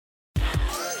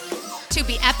To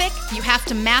be epic, you have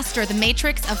to master the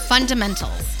matrix of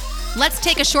fundamentals. Let's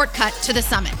take a shortcut to the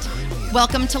summit.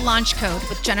 Welcome to Launch Code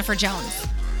with Jennifer Jones.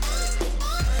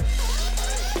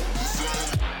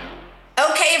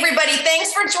 Okay, everybody,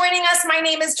 thanks for joining us. My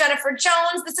name is Jennifer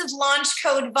Jones. This is Launch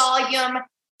Code Volume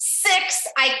 6.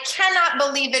 I cannot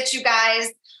believe it, you guys.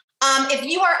 If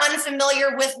you are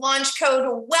unfamiliar with Launch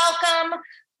Code, welcome.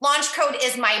 Launch Code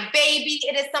is my baby.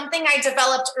 It is something I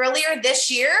developed earlier this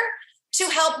year to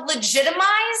help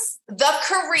legitimize the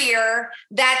career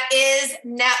that is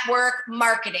network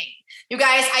marketing. You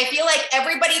guys, I feel like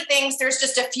everybody thinks there's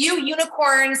just a few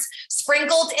unicorns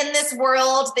sprinkled in this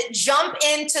world that jump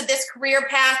into this career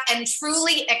path and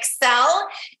truly excel.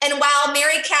 And while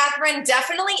Mary Catherine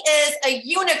definitely is a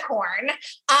unicorn,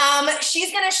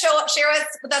 she's going to share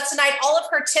with us tonight all of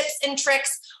her tips and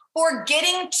tricks for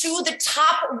getting to the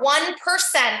top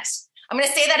 1%. I'm going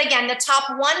to say that again, the top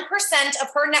 1% of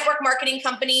her network marketing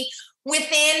company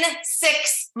within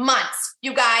 6 months.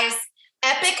 You guys,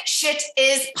 epic shit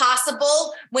is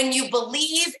possible when you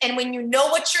believe and when you know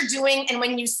what you're doing and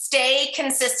when you stay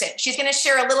consistent. She's going to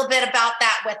share a little bit about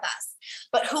that with us.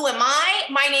 But who am I?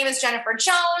 My name is Jennifer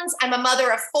Jones. I'm a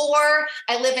mother of 4.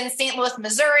 I live in St. Louis,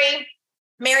 Missouri,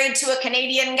 married to a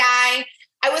Canadian guy.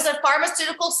 I was a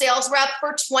pharmaceutical sales rep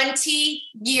for 20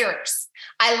 years.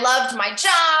 I loved my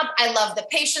job. I loved the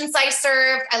patients I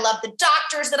served. I loved the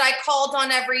doctors that I called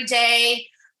on every day.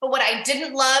 But what I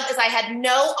didn't love is I had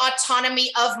no autonomy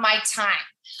of my time.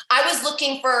 I was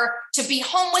looking to be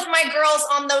home with my girls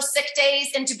on those sick days.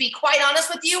 And to be quite honest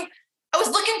with you, I was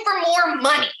looking for more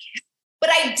money,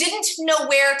 but I didn't know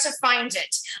where to find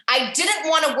it. I didn't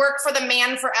want to work for the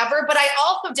man forever, but I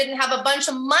also didn't have a bunch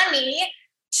of money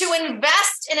to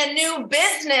invest in a new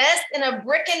business, in a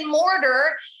brick and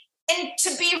mortar. And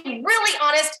to be really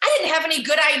honest, I didn't have any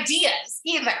good ideas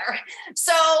either.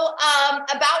 So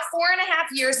about 4.5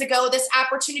 years ago, this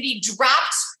opportunity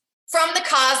dropped from the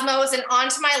cosmos and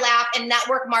onto my lap in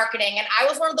network marketing. And I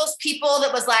was one of those people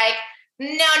that was like,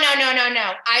 no.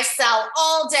 I sell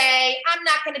all day. I'm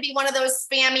not going to be one of those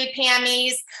spammy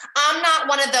pammies. I'm not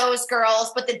one of those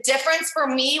girls. But the difference for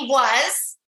me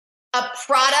was a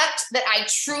product that I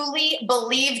truly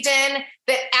believed in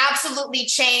that absolutely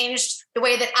changed the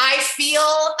way that I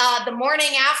feel the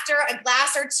morning after a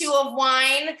glass or two of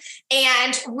wine,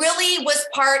 and really was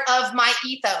part of my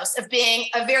ethos of being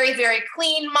a very, very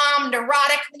clean mom,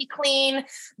 neurotically clean,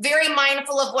 very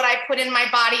mindful of what I put in my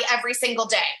body every single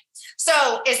day.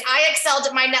 So as I excelled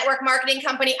at my network marketing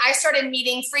company, I started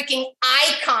meeting freaking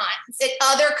icons at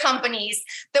other companies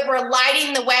that were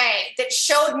lighting the way, that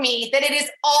showed me that it is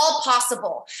all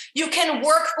possible. You can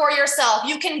work for yourself.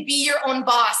 You can be your own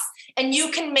boss, and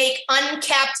you can make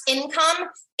uncapped income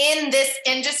in this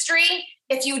industry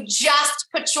if you just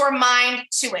put your mind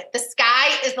to it. The sky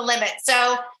is the limit.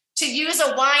 So to use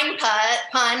a wine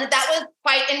pun, that was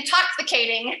quite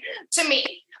intoxicating to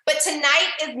me. But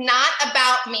tonight is not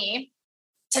about me.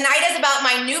 Tonight is about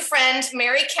my new friend,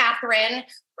 Mary Catherine,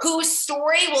 whose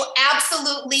story will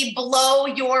absolutely blow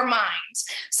your mind.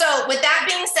 So with that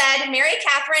being said, Mary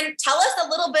Catherine, tell us a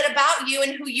little bit about you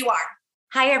and who you are.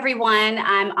 Hi, everyone.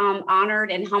 I'm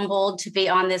honored and humbled to be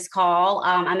on this call.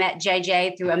 I met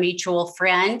JJ through a mutual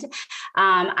friend.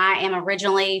 I am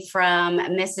originally from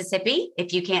Mississippi,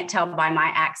 if you can't tell by my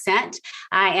accent.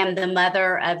 I am the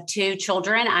mother of 2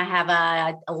 children. I have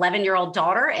a 11-year-old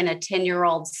daughter and a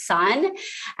 10-year-old son.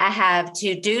 I have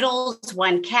 2 doodles,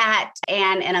 1 cat,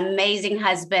 and an amazing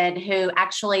husband who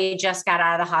actually just got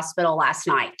out of the hospital last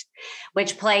night,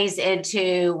 which plays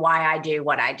into why I do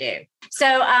what I do. So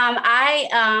I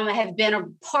have been a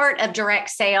part of direct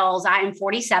sales. I am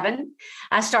 47.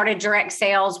 I started direct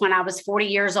sales when I was 40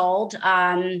 years old,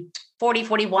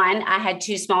 41. I had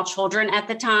 2 small children at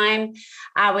the time.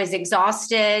 I was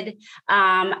exhausted.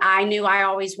 I knew I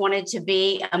always wanted to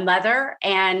be a mother,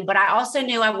 but I also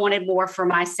knew I wanted more for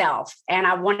myself. And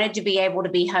I wanted to be able to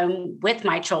be home with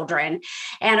my children.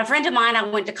 And a friend of mine I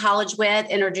went to college with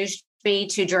introduced me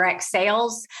to direct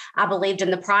sales. I believed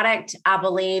in the product. I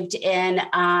believed in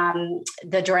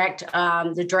the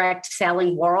direct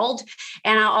selling world.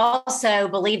 And I also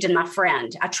believed in my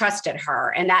friend. I trusted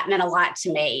her, and that meant a lot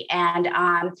to me. And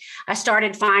I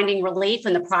started finding relief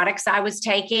in the products I was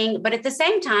taking. But at the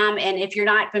same time, and if you're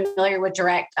not familiar with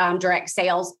direct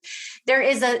sales, there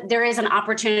is an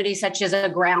opportunity such as a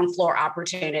ground floor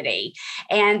opportunity.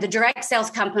 And the direct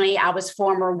sales company I was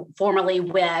formerly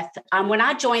with, when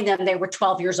I joined them, they were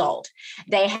 12 years old.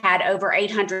 They had over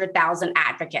 800,000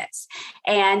 advocates.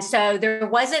 And so there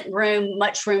wasn't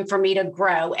much room for me to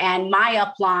grow. And my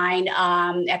upline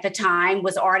at the time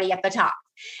was already at the top.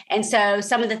 And so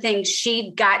some of the things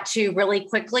she got to really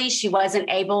quickly, she wasn't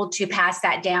able to pass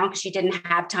that down because she didn't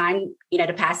have time,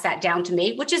 to pass that down to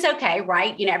me, which is okay,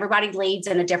 right? Everybody leads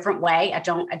in a different way. I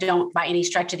don't by any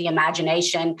stretch of the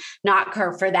imagination knock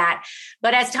her for that.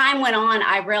 But as time went on,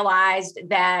 I realized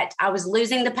that I was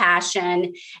losing the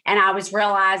passion, and I was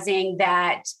realizing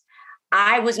that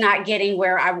I was not getting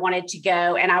where I wanted to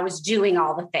go, and I was doing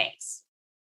all the things.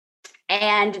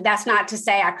 And that's not to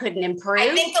say I couldn't improve.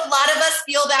 I think a lot of us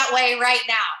feel that way right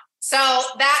now. So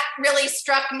that really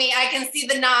struck me. I can see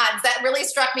the nods. That really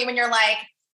struck me when you're like,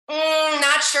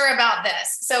 not sure about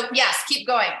this. So yes, keep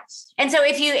going. And so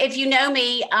if you know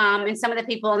me, and some of the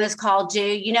people on this call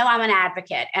do, I'm an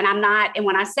advocate, and I'm not. And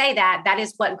when I say that, that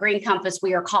is what Green Compass,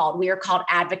 we are called. We are called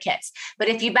advocates. But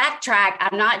if you backtrack,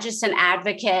 I'm not just an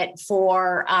advocate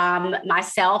for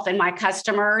myself and my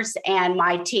customers and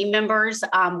my team members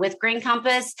with Green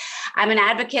Compass. I'm an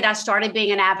advocate. I started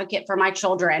being an advocate for my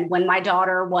children. When my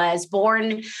daughter was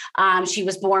born, she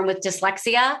was born with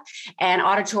dyslexia and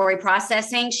auditory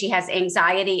processing. She has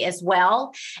anxiety as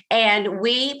well. And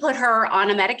we put her on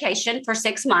a medication for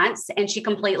 6 months, and she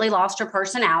completely lost her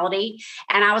personality.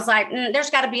 And I was like, there's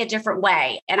got to be a different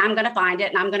way, and I'm going to find it,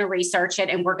 and I'm going to research it,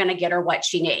 and we're going to get her what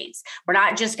she needs. We're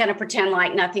not just going to pretend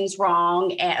like nothing's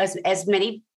wrong, as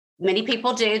many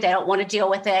people do. They don't want to deal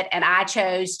with it. And I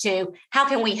chose to, how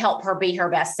can we help her be her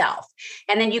best self?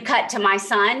 And then you cut to my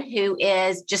son, who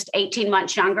is just 18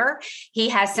 months younger. He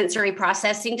has sensory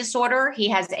processing disorder. He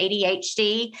has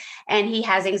ADHD, and he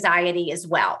has anxiety as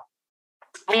well.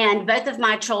 And both of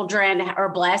my children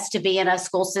are blessed to be in a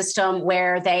school system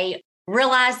where they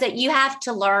realize that you have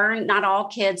to learn. Not all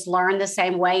kids learn the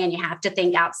same way, and you have to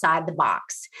think outside the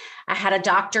box. I had a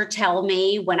doctor tell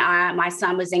me when my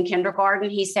son was in kindergarten,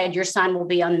 he said, your son will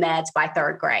be on meds by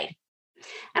 3rd grade.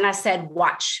 And I said,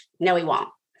 watch. No, he won't.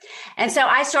 And so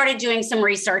I started doing some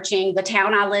researching. The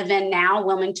town I live in now,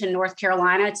 Wilmington, North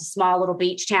Carolina, it's a small little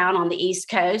beach town on the East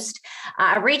Coast.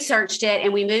 I researched it,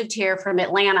 and we moved here from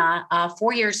Atlanta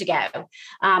 4 years ago.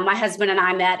 My husband and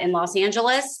I met in Los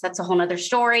Angeles. That's a whole nother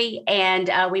story. And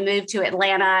we moved to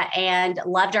Atlanta and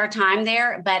loved our time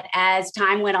there. But as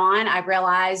time went on, I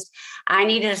realized I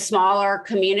needed a smaller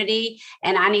community,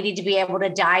 and I needed to be able to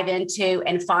dive into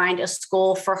and find a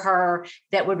school for her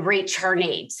that would reach her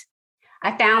needs.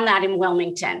 I found that in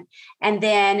Wilmington. And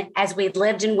then as we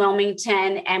lived in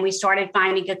Wilmington and we started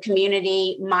finding a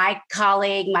community, my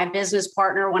colleague, my business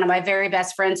partner, one of my very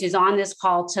best friends who's on this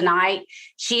call tonight,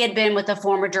 she had been with a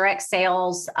former direct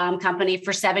sales company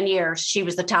for 7 years. She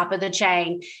was the top of the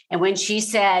chain. And when she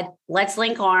said, let's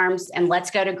link arms and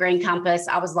let's go to Green Compass,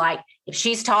 I was like, if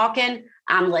she's talking,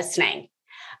 I'm listening.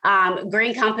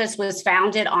 Green Compass was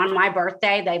founded on my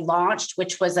birthday. They launched,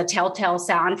 which was a telltale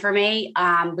sign for me.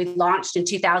 We launched in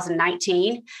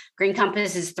 2019. Green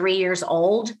Compass is 3 years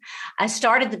old. I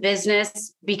started the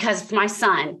business because of my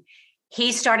son.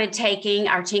 He started taking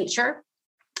our tincture,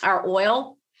 our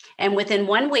oil, and within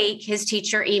 1 week, his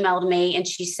teacher emailed me and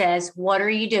she says, what are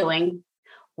you doing?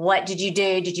 What did you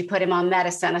do? Did you put him on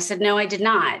medicine? I said, no, I did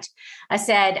not. I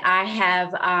said, I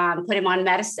have put him on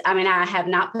medicine. I have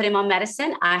not put him on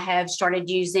medicine. I have started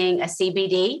using a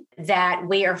CBD that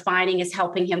we are finding is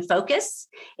helping him focus.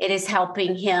 It is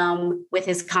helping him with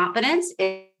his confidence.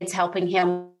 It's helping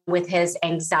him with his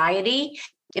anxiety.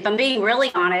 If I'm being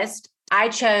really honest, I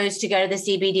chose to go to the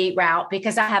CBD route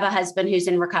because I have a husband who's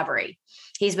in recovery.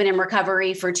 He's been in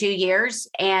recovery for 2 years,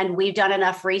 and we've done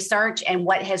enough research, and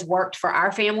what has worked for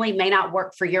our family may not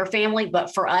work for your family,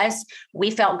 but for us,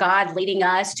 we felt God leading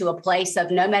us to a place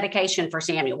of no medication for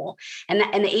Samuel. And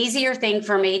the easier thing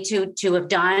for me to have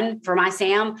done for my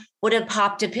Sam would have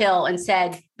popped a pill and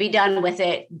said, be done with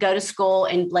it, go to school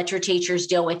and let your teachers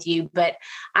deal with you. But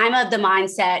I'm of the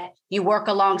mindset, you work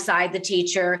alongside the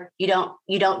teacher. You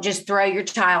don't just throw your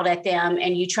child at them,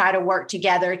 and you try to work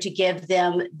together to give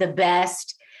them the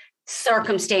best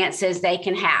circumstances they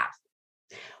can have.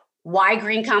 Why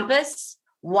Green Compass?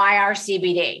 Why our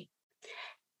CBD?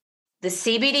 The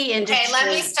CBD industry. Okay, let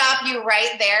me stop you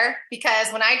right there,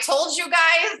 because when I told you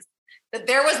guys that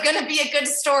there was going to be a good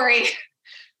story,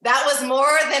 that was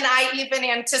more than I even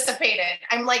anticipated.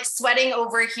 I'm like sweating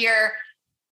over here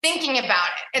thinking about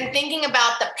it and thinking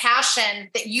about the passion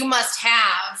that you must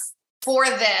have for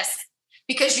this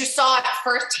because you saw it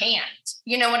firsthand.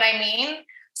 You know what I mean?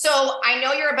 So I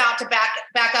know you're about to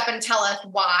back up and tell us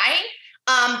why,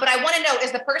 but I want to know,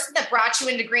 is the person that brought you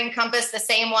into Green Compass the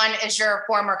same one as your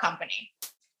former company?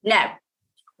 No.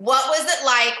 What was it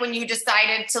like when you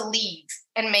decided to leave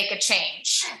and make a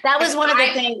change. That was one of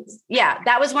the things. Yeah,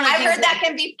 that was one of the things. I've heard that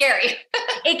can be scary.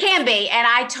 It can be. And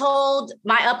I told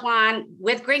my upline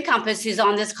with Green Compass, who's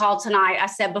on this call tonight, I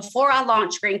said, before I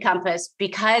launch Green Compass,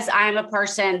 because I'm a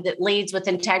person that leads with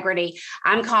integrity,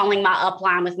 I'm calling my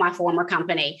upline with my former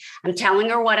company. I'm telling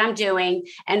her what I'm doing.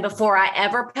 And before I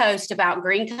ever post about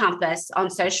Green Compass on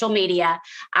social media,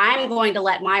 I'm going to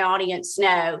let my audience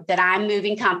know that I'm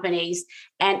moving companies.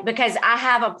 And because I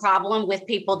have a problem with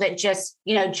people that just,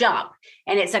 jump,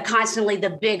 and it's a constantly the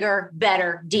bigger,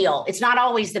 better deal. It's not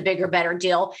always the bigger, better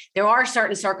deal. There are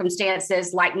certain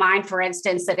circumstances like mine, for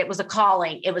instance, that it was a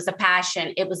calling, it was a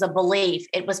passion, it was a belief,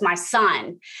 it was my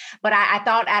son. But I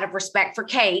thought out of respect for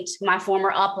Kate, my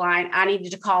former upline, I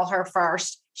needed to call her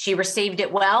first. She received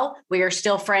it well. We are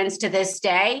still friends to this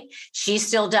day. She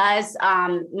still does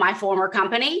my former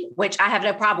company, which I have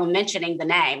no problem mentioning the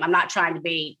name. I'm not trying to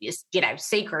be,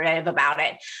 secretive about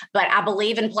it, but I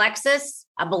believe in Plexus.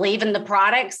 I believe in the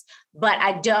products, but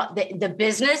I don't, the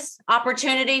business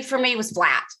opportunity for me was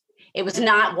flat. It was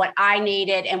not what I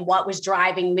needed and what was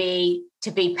driving me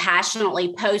to be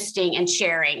passionately posting and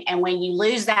sharing. And when you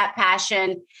lose that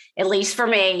passion, at least for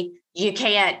me, you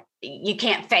can't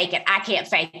fake it. I can't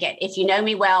fake it. If you know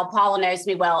me well, Paula knows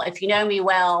me well. If you know me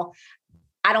well,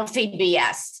 I don't feed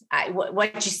BS.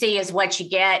 What you see is what you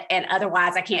get. And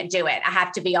otherwise I can't do it. I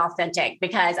have to be authentic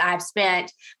because I've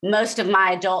spent most of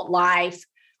my adult life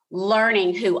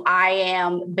learning who I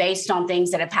am based on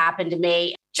things that have happened to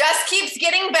me. Just keeps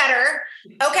getting better.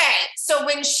 Okay. So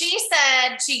when she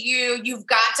said to you, you've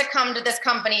got to come to this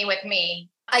company with me,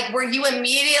 like, were you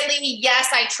immediately, yes,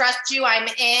 I trust you, I'm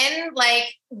in? Like,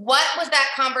 what was that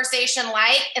conversation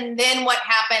like? And then what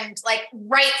happened, like,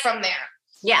 right from there?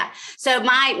 Yeah. So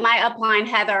my upline,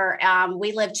 Heather,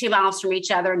 we live 2 miles from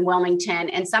each other in Wilmington.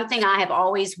 And something I have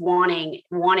always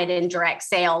wanted in direct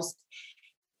sales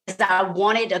is I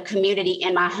wanted a community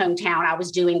in my hometown I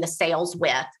was doing the sales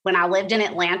with. When I lived in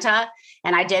Atlanta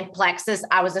and I did Plexus,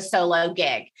 I was a solo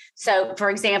gig. So,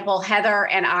 for example, Heather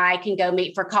and I can go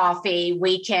meet for coffee.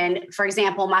 We can, for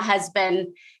example, my husband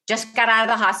just got out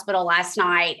of the hospital last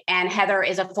night, and Heather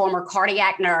is a former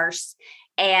cardiac nurse,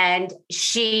 and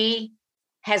she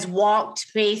has walked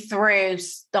me through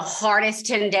the hardest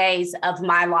 10 days of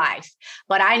my life.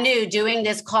 But I knew doing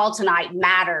this call tonight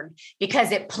mattered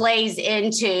because it plays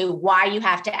into why you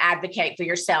have to advocate for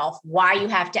yourself, why you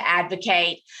have to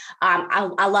advocate.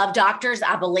 I love doctors.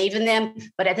 I believe in them,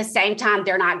 but at the same time,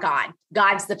 they're not God.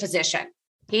 God's the physician.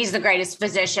 He's the greatest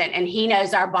physician, and he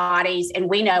knows our bodies and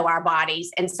we know our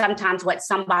bodies. And sometimes what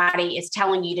somebody is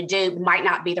telling you to do might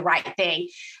not be the right thing.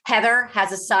 Heather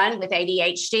has a son with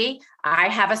ADHD. I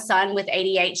have a son with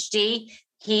ADHD.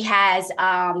 He has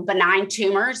benign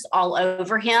tumors all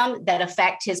over him that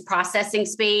affect his processing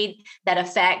speed, that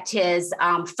affect his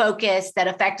focus, that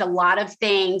affect a lot of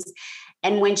things.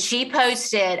 And when she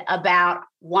posted about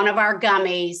one of our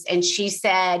gummies, and she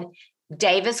said,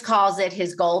 Davis calls it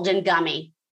his golden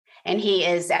gummy. And he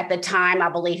is, at the time, I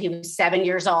believe he was 7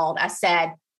 years old. I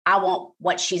said, I want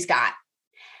what she's got.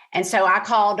 And so I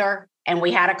called her and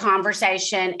we had a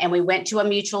conversation, and we went to a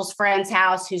mutual friend's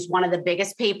house who's one of the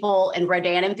biggest people in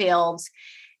Rodan and Fields.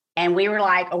 And we were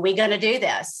like, are we going to do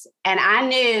this? And I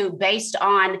knew, based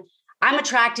on, I'm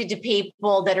attracted to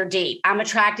people that are deep. I'm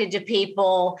attracted to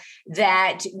people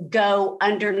that go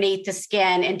underneath the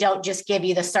skin and don't just give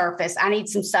you the surface. I need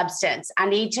some substance. I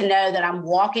need to know that I'm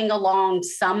walking along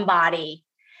somebody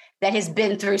that has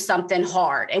been through something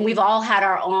hard. And we've all had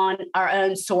our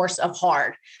own source of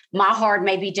hard. My hard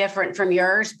may be different from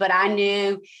yours, but I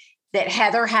knew that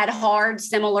Heather had hard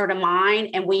similar to mine.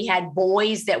 And we had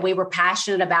boys that we were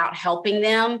passionate about helping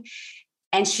them.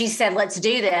 And she said, let's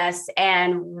do this.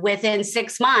 And within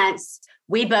 6 months,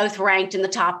 we both ranked in the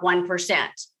top 1%.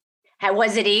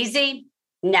 Was it easy?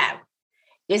 No.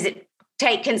 Does it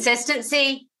take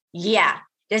consistency? Yeah.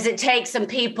 Does it take some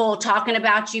people talking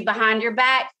about you behind your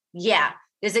back? Yeah.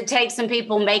 Does it take some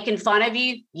people making fun of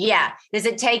you? Yeah. Does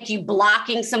it take you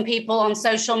blocking some people on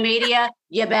social media?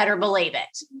 You better believe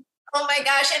it. Oh my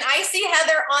gosh. And I see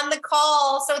Heather on the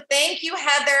call. So thank you,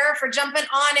 Heather, for jumping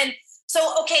on. And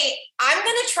so, okay, I'm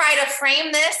going to try to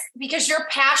frame this because your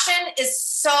passion is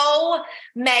so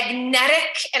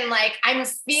magnetic and like, I'm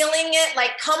feeling it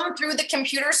like come through the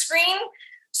computer screen.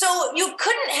 So you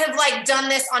couldn't have like done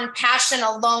this on passion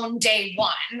alone day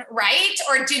one, right?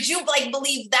 Or did you like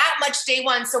believe that much day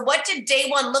one? So what did day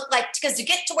one look like? Because to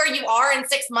get to where you are in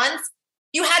 6 months,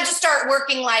 you had to start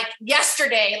working like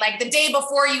yesterday, like the day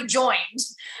before you joined.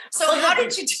 So how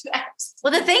did you do that?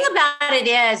 Well, the thing about it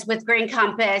is with Green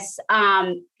Compass,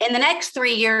 in the next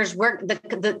 3 years,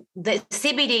 the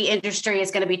CBD industry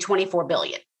is going to be $24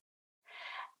 billion.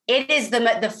 It is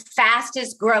the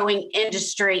fastest growing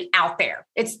industry out there.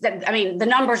 The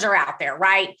numbers are out there,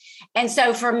 right? And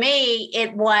so for me,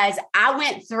 I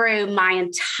went through my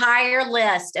entire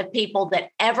list of people that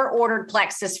ever ordered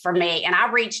Plexus from me. And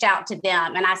I reached out to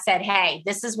them and I said, hey,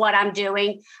 this is what I'm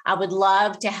doing. I would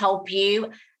love to help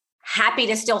you. Happy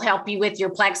to still help you with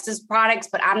your Plexus products,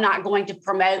 but I'm not going to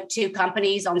promote to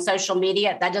companies on social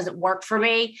media. That doesn't work for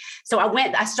me. So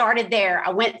I started there. I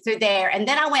went through there. And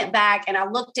then I went back and I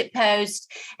looked at posts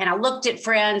and I looked at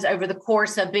friends over the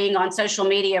course of being on social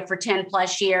media for 10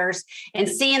 plus years and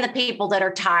seeing the people that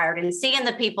are tired and seeing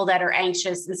the people that are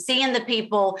anxious and seeing the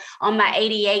people on my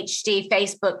ADHD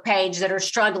Facebook page that are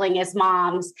struggling as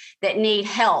moms that need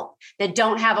help, that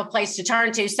don't have a place to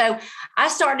turn to. So I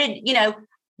started,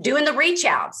 doing the reach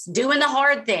outs, doing the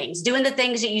hard things, doing the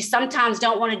things that you sometimes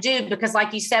don't want to do, because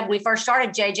like you said, when we first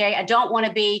started, JJ, I don't want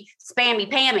to be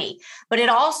spammy pammy, but it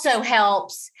also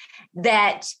helps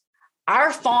that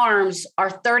our farms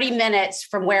are 30 minutes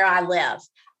from where I live.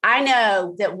 I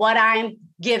know that what I'm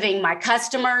giving my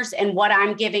customers and what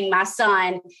I'm giving my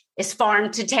son is farm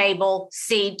to table,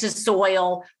 seed to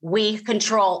soil. We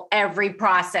control every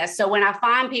process. So when I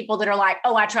find people that are like,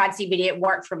 oh, I tried CBD, it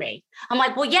worked for me. I'm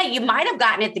like, well, yeah, you might have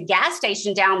gotten it at the gas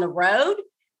station down the road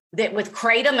that with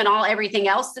Kratom and everything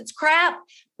else that's crap,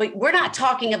 but we're not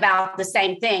talking about the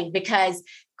same thing, because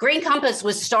Green Compass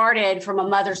was started from a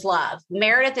mother's love.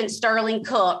 Meredith and Sterling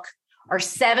Cook are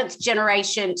sixth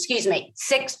generation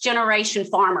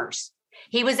farmers.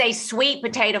 He was a sweet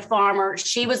potato farmer.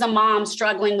 She was a mom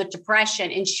struggling with depression,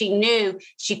 and she knew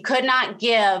she could not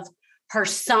give her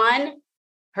son,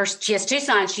 she has two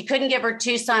sons, she couldn't give her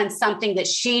two sons something that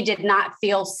she did not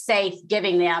feel safe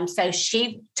giving them. So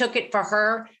she took it for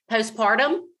her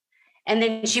postpartum, and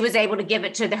then she was able to give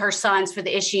it to her sons for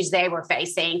the issues they were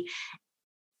facing.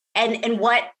 And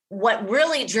what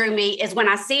really drew me is when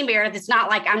I see Meredith, it's not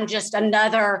like I'm just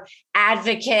another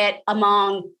advocate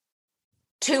among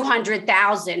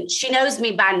 200,000. She knows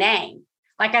me by name.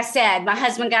 Like I said, my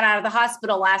husband got out of the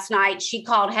hospital last night. She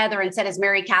called Heather and said, is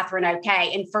Mary Catherine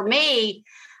okay? And for me,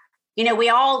 we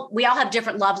all have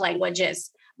different love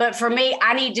languages. But for me,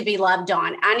 I need to be loved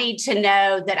on. I need to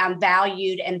know that I'm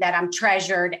valued and that I'm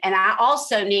treasured. And I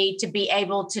also need to be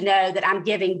able to know that I'm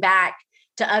giving back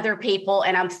to other people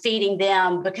and I'm feeding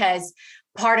them, because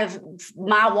part of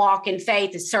my walk in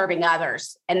faith is serving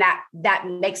others. And that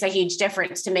makes a huge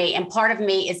difference to me. And part of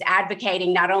me is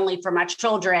advocating not only for my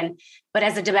children, but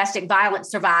as a domestic violence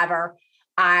survivor,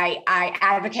 I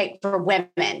advocate for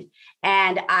women,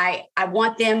 and I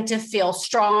want them to feel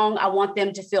strong. I want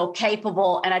them to feel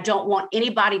capable. And I don't want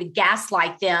anybody to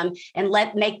gaslight them and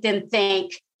make them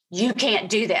think you can't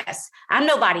do this. I'm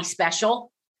nobody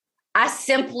special. I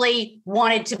simply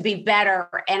wanted to be better,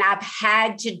 and I've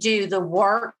had to do the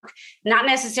work, not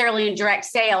necessarily in direct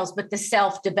sales, but the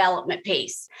self-development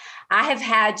piece. I have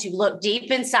had to look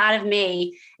deep inside of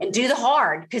me and do the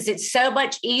hard, because it's so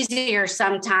much easier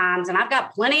sometimes. And I've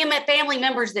got plenty of my family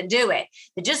members that do it,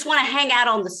 that just want to hang out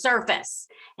on the surface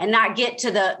and not get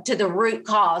to the root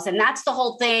cause. And that's the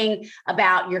whole thing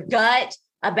about your gut,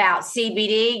 about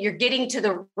CBD. You're getting to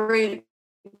the root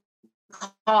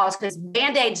cause, because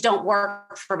Band-Aids don't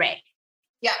work for me.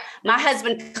 Yeah. My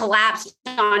husband collapsed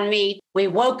on me. We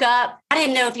woke up. I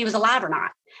didn't know if he was alive or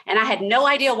not. And I had no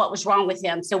idea what was wrong with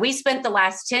him. So we spent the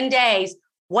last 10 days,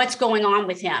 what's going on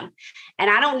with him? And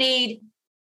I don't need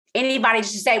anybody to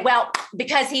say, well,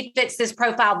 because he fits this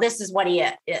profile, this is what he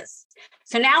is.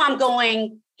 So now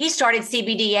he started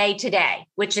CBDA today,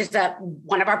 which is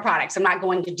one of our products. I'm not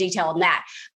going to detail on that.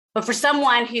 But for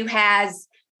someone who has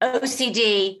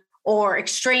OCD or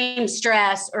extreme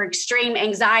stress or extreme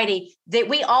anxiety, that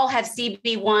we all have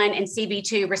CB1 and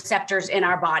CB2 receptors in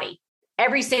our body.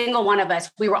 Every single one of us,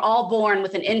 we were all born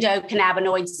with an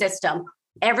endocannabinoid system.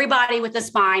 Everybody with a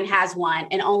spine has one,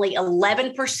 and only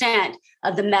 11%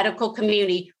 of the medical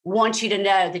community wants you to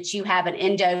know that you have an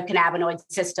endocannabinoid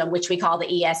system, which we call the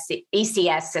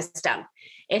ECS system.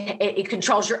 It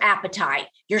controls your appetite,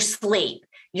 your sleep,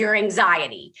 your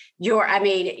anxiety,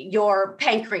 your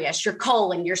pancreas, your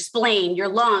colon, your spleen, your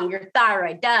lung, your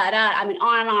thyroid, on and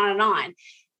on and on.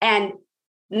 And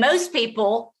most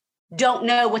people don't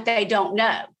know what they don't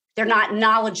know. They're not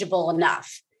knowledgeable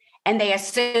enough. And they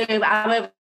assume I'm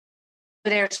over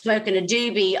there smoking a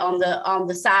doobie on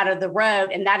the side of the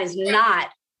road. And that is not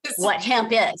what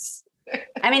hemp is.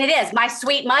 It is. My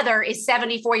sweet mother is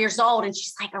 74 years old, and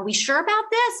she's like, are we sure about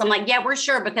this? I'm like, yeah, we're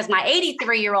sure, because my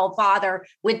 83-year-old father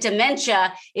with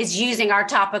dementia is using our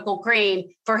topical cream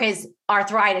for his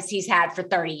arthritis he's had for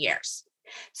 30 years.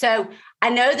 So I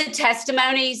know the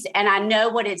testimonies and I know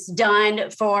what it's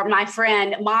done for my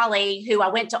friend Molly, who I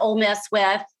went to Ole Miss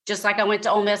with, just like I went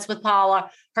to Ole Miss with Paula.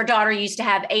 Her daughter used to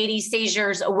have 80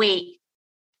 seizures a week.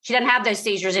 She doesn't have those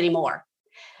seizures anymore.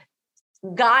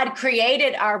 God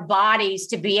created our bodies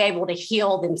to be able to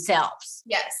heal themselves.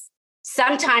 Yes.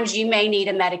 Sometimes you may need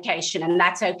a medication, and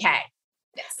that's okay.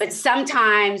 Yes. But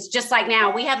sometimes, just like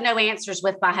now, we have no answers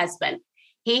with my husband.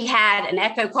 He had an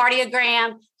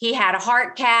echocardiogram. He had a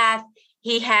heart cath.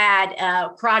 He had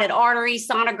a carotid artery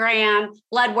sonogram,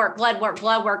 blood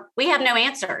work. We have no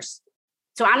answers.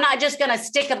 So I'm not just going to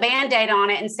stick a Band-Aid on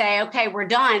it and say, okay, we're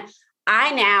done.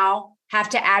 I now have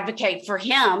to advocate for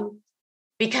him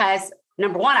because,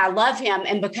 number one, I love him.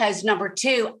 And because, number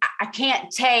two, I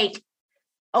can't take,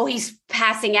 oh, he's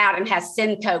passing out and has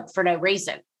syncope for no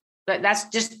reason. But that's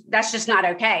just not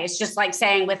okay. It's just like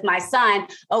saying with my son,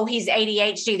 oh, he's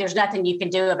ADHD. There's nothing you can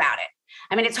do about it.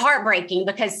 I mean, it's heartbreaking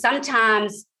because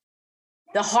sometimes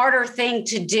the harder thing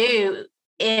to do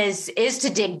is to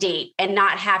dig deep and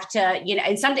not have to,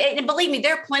 and believe me,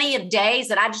 there are plenty of days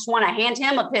that I just want to hand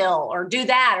him a pill or do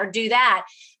that.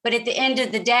 But at the end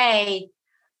of the day,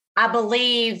 I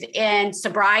believe in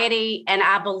sobriety and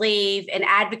I believe in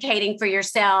advocating for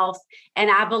yourself. And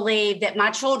I believe that my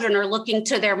children are looking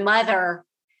to their mother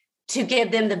to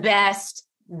give them the best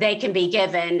they can be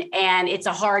given. And it's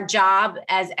a hard job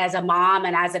as a mom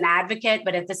and as an advocate,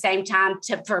 but at the same time,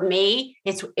 for me,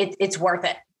 it's worth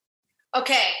it.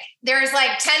 Okay. There's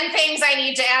like 10 things I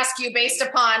need to ask you based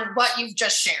upon what you've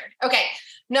just shared. Okay.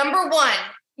 Number one,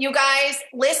 you guys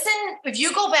listen. If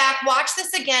you go back, watch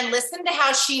this again, listen to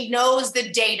how she knows the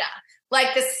data.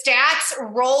 Like the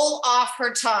stats roll off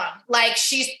her tongue. Like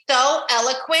she's so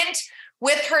eloquent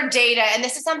with her data. And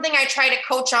this is something I try to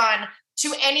coach on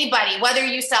to anybody, whether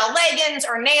you sell leggings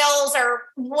or nails or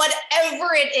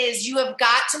whatever it is, you have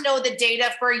got to know the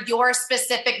data for your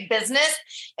specific business.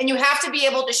 And you have to be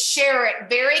able to share it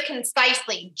very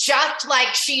concisely, just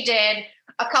like she did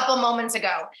a couple moments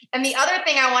ago. And the other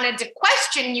thing I wanted to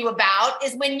question you about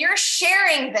is when you're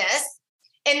sharing this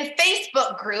in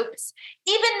Facebook groups,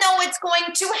 even though it's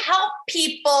going to help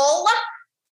people,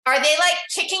 are they like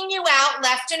kicking you out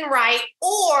left and right?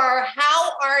 Or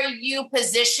how are you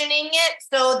positioning it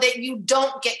so that you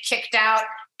don't get kicked out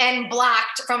and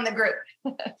blocked from the group?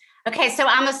 Okay, so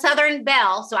I'm a Southern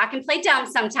belle, so I can play dumb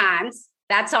sometimes.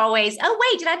 That's always, oh,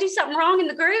 wait, did I do something wrong in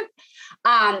the group?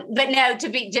 But no,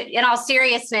 in all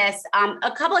seriousness,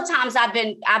 a couple of times I've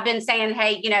been saying,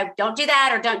 hey, don't do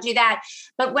that or don't do that.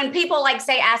 But when people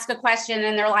ask a question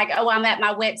and they're like, oh, I'm at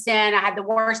my wit's end. I had the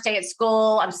worst day at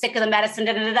school. I'm sick of the medicine.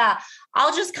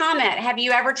 I'll just comment. Have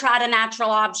you ever tried a natural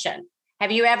option?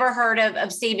 Have you ever heard of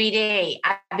CBD?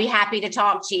 I'd be happy to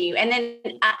talk to you. And then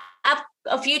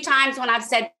a few times when I've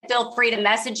said, feel free to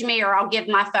message me or I'll give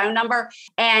my phone number.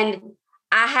 And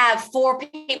I have 4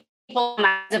 people on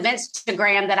my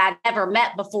Instagram that I'd never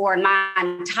met before in my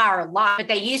entire life, but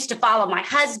they used to follow my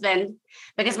husband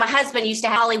because my husband used to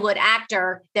have a Hollywood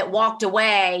actor that walked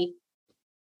away.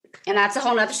 And that's a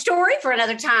whole nother story for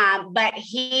another time, but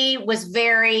he was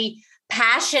very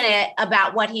passionate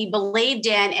about what he believed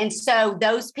in. And so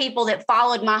those people that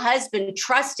followed my husband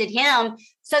trusted him.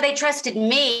 So they trusted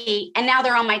me. And now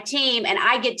they're on my team and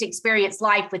I get to experience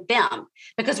life with them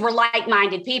because we're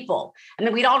like-minded people. I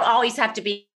mean, we don't always have to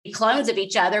be clones of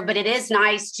each other, but it is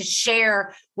nice to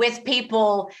share with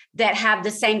people that have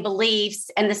the same beliefs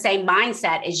and the same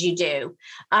mindset as you do.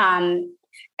 I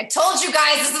told you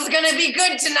guys this is going to be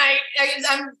good tonight.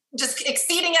 I'm just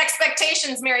exceeding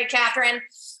expectations, Mary Catherine.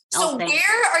 So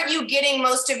where are you getting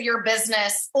most of your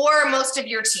business or most of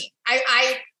your team?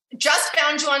 I just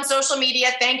found you on social media.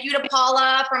 Thank you to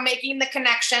Paula for making the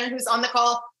connection, who's on the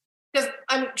call, because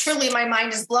I'm truly, my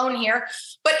mind is blown here.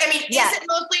 But I mean, Is it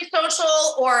mostly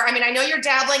social or, I mean, I know you're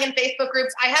dabbling in Facebook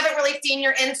groups. I haven't really seen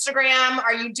your Instagram.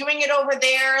 Are you doing it over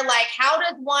there? Like, how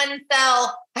does one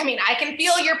sell? I mean, I can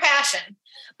feel your passion,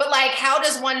 but how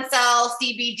does one sell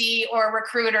CBD or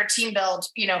recruit or team build,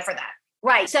 for that?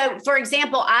 Right. So, for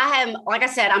example, like I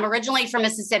said, I'm originally from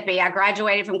Mississippi. I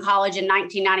graduated from college in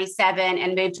 1997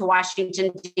 and moved to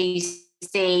Washington,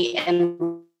 D.C.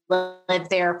 and lived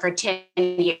there for 10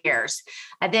 years.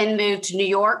 I then moved to New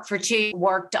York for 2,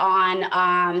 worked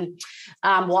on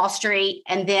Wall Street.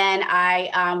 And then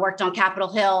I worked on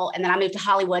Capitol Hill. And then I moved to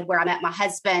Hollywood where I met my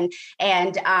husband.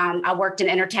 And I worked in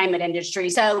entertainment industry.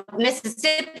 So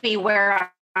Mississippi,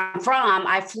 where I'm from,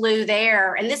 I flew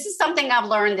there. And this is something I've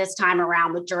learned this time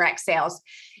around with direct sales.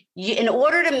 In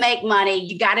order to make money,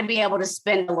 you got to be able to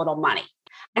spend a little money.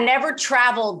 I never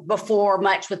traveled before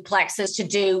much with Plexus to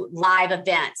do live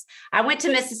events. I went to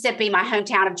Mississippi, my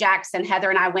hometown of Jackson. Heather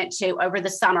and I went to over the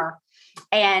summer.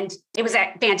 And it was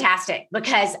fantastic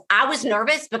because I was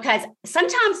nervous because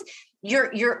sometimes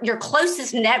your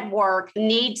closest network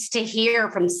needs to hear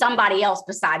from somebody else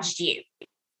besides you,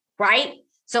 right?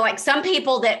 So like some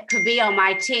people that could be on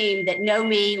my team that know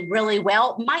me really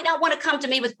well might not want to come to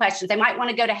me with questions. They might want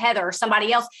to go to Heather or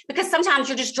somebody else because sometimes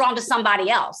you're just drawn to somebody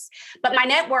else. But my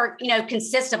network,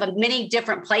 consists of many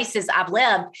different places I've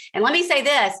lived. And let me say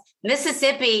this,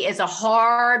 Mississippi is a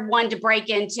hard one to break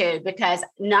into because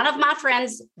none of my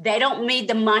friends, they don't need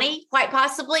the money quite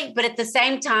possibly. But at the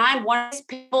same time, one of these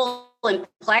people in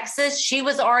Plexus, she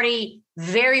was already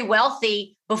very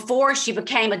wealthy before she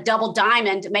became a double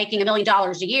diamond, making $1 million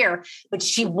a year. But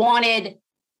she wanted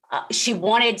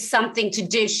something to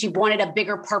do. She wanted a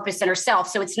bigger purpose in herself.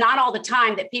 So it's not all the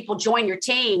time that people join your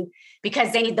team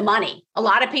because they need the money. A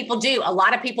lot of people do. A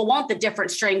lot of people want the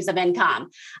different streams of income.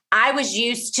 I was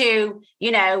used to,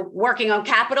 working on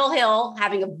Capitol Hill,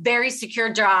 having a very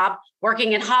secure job,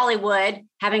 working in Hollywood,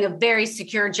 having a very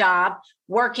secure job,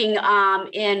 working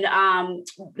in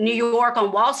New York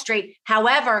on Wall Street.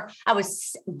 However, I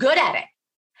was good at it.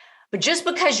 But just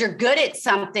because you're good at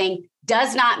something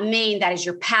does not mean that is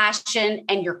your passion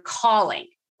and your calling,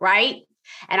 right?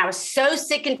 And I was so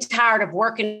sick and tired of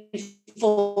working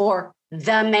for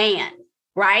the man,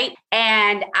 right?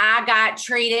 And I got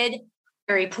treated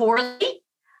very poorly.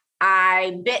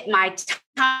 I bit my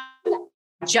tongue,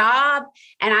 job,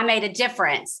 and I made a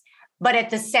difference. But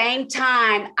at the same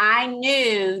time, I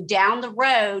knew down the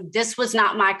road, this was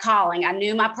not my calling. I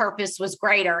knew my purpose was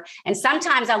greater. And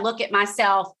sometimes I look at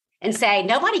myself and say,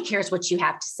 nobody cares what you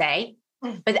have to say.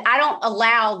 But I don't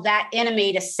allow that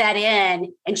enemy to set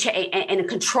in and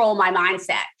control my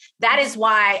mindset. That is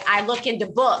why I look into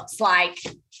books like,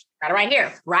 got it right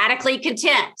here, Radically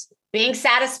Content, Being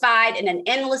Satisfied in an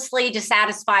Endlessly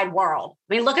Dissatisfied World.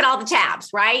 I mean, look at all the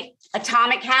tabs, right?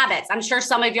 Atomic Habits. I'm sure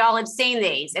some of y'all have seen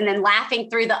these. And then Laughing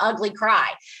Through the Ugly Cry.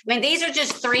 I mean, these are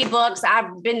just 3 books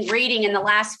I've been reading in the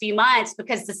last few months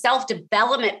because the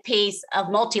self-development piece of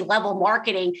multi-level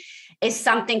marketing is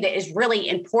something that is really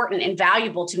important and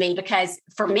valuable to me because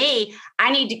for me,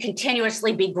 I need to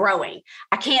continuously be growing.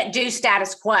 I can't do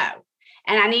status quo.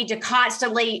 And I need to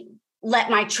constantly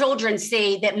let my children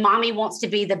see that mommy wants to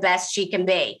be the best she can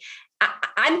be.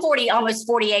 I'm almost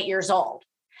 48 years old.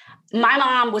 My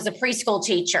mom was a preschool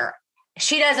teacher.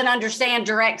 She doesn't understand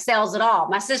direct sales at all.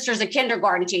 My sister's a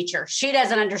kindergarten teacher. She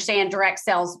doesn't understand direct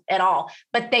sales at all,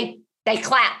 but they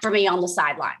clap for me on the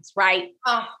sidelines, right?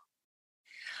 Oh.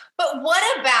 But what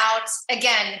about,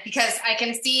 again, because I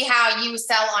can see how you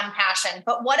sell on passion,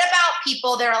 but what about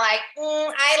people that are like,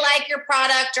 I like your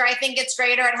product, or I think it's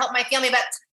great, or it helped my family, but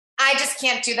I just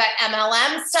can't do that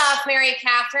MLM stuff, Mary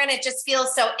Catherine. It just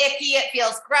feels so icky. It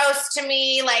feels gross to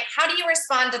me. Like, how do you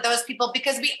respond to those people?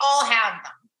 Because we all have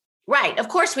them. Right. Of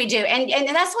course we do.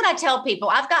 And that's what I tell people.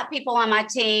 I've got people on my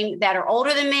team that are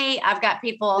older than me. I've got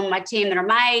people on my team that are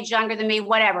my age, younger than me,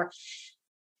 whatever.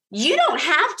 You don't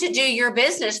have to do your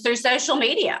business through social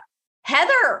media.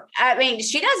 Heather, I mean,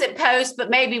 she doesn't post,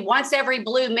 but maybe once every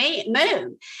blue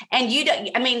moon.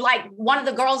 And like one of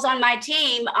the girls on my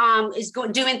team is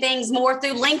doing things more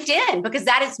through LinkedIn because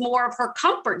that is more of her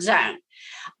comfort zone.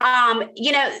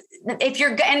 If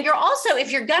you're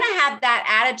going to have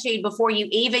that attitude before you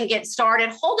even get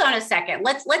started, hold on a second.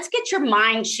 Let's get your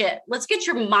mind shift. Let's get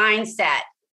your mindset.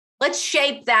 Let's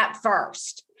shape that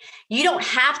first. You don't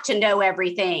have to know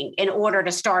everything in order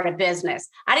to start a business.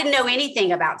 I didn't know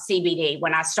anything about CBD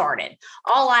when I started.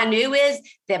 All I knew is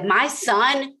that my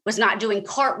son was not doing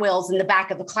cartwheels in the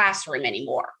back of the classroom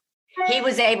anymore. He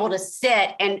was able to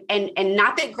sit and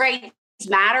not that grades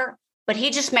matter, but he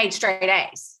just made straight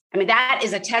A's. I mean, that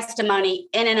is a testimony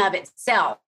in and of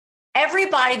itself.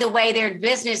 Everybody, the way their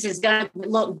business is going to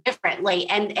look differently.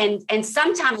 And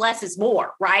sometimes less is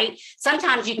more, right?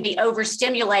 Sometimes you can be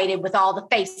overstimulated with all the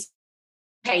face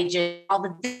pages, all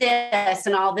the this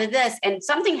and all the this. And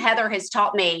something Heather has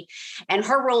taught me, and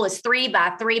her rule is 3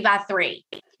 by 3 by 3.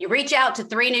 You reach out to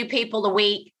 3 new people a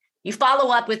week. You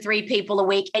follow up with 3 people a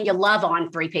week, and you love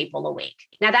on 3 people a week.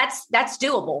 Now that's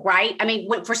doable, right? I mean,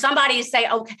 for somebody to say,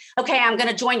 okay, I'm going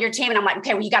to join your team. And I'm like,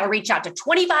 okay, well, you got to reach out to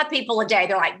 25 people a day.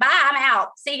 They're like, bye, I'm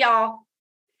out. See y'all.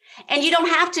 And you don't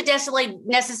have to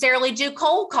necessarily do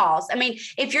cold calls. I mean,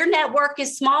 if your network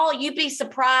is small, you'd be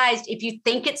surprised. If you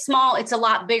think it's small, it's a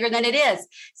lot bigger than it is.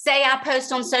 Say I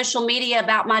post on social media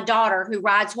about my daughter who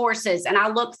rides horses, and I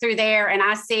look through there and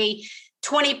I see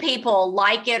 20 people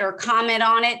like it or comment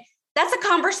on it. That's a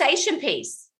conversation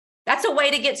piece. That's a way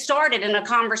to get started in a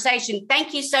conversation.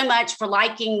 Thank you so much for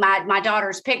liking my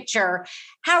daughter's picture.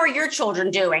 How are your children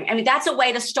doing? I mean, that's a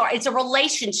way to start. It's a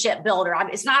relationship builder.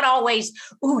 It's not always,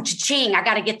 ooh, cha-ching, I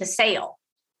got to get the sale.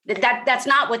 That's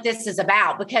not what this is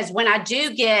about, because when I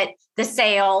do get the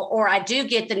sale or I do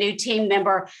get the new team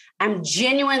member, I'm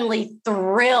genuinely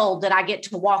thrilled that I get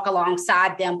to walk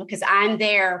alongside them because I'm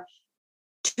there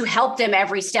to help them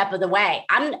every step of the way.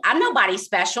 I'm nobody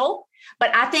special.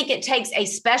 But I think it takes a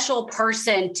special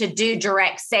person to do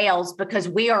direct sales because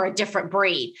we are a different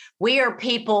breed. We are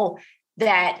people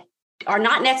that are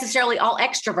not necessarily all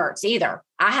extroverts either.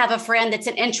 I have a friend that's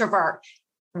an introvert.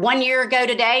 1 year ago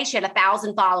today, she had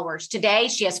 1,000 followers. Today,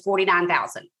 she has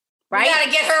 49,000. Right? You got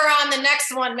to get her on the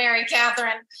next one, Mary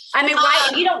Catherine. I mean,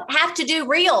 right? You don't have to do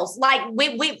reels. Like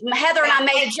Heather and I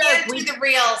made a joke. I can't do the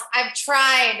reels. I've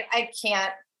tried. I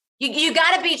can't. You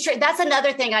got to be true. That's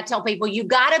another thing I tell people. You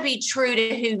got to be true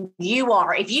to who you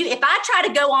are. If I try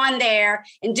to go on there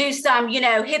and do some,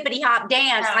 hippity hop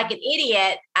dance like an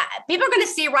idiot, people are going to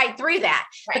see right through that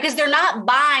because they're not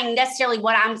buying necessarily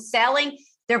what I'm selling.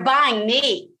 They're buying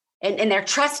me and they're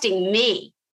trusting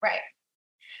me. Right.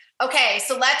 Okay.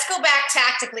 So let's go back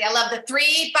tactically. I love the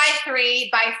 3 by 3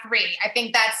 by 3. I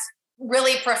think that's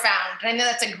really profound. And I know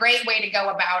that's a great way to go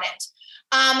about it.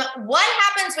 What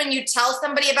happens when you tell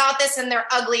somebody about this and they're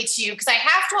ugly to you? Because I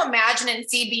have to imagine in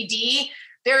CBD,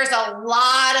 there's a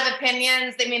lot of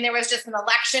opinions. I mean, there was just an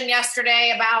election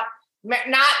yesterday about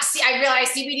I realize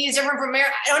CBD is different from I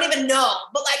don't even know,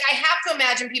 but like, I have to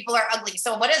imagine people are ugly.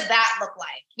 So what does that look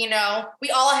like? We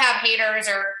all have haters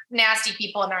or nasty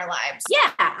people in our lives.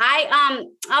 Yeah.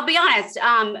 I'll be honest.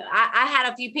 I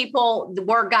had a few people, the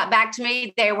word got back to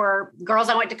me. They were girls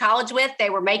I went to college with. They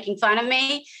were making fun of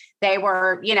me. They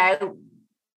were,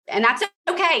 and that's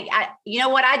okay. You know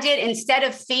what I did? Instead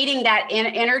of feeding that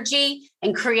energy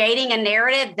and creating a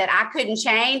narrative that I couldn't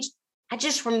change, I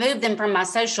just removed them from my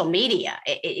social media.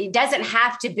 It doesn't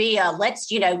have to be let's,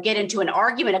 get into an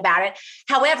argument about it.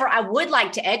 However, I would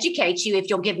like to educate you if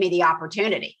you'll give me the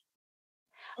opportunity.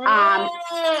 I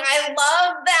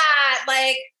love that.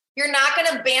 Like, you're not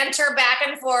going to banter back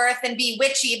and forth and be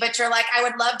witchy, but you're like, I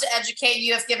would love to educate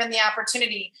you if given the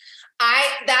opportunity.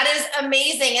 That is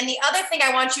amazing. And the other thing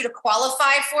I want you to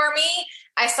qualify for me,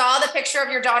 I saw the picture of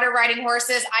your daughter riding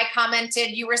horses. I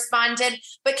commented, you responded,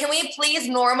 but can we please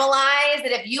normalize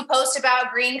that if you post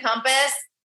about Green Compass,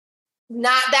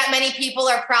 not that many people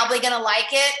are probably going to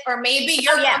like it, or maybe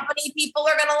your company people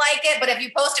are going to like it. But if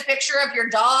you post a picture of your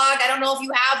dog, I don't know if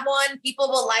you have one, people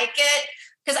will like it.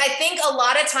 Because I think a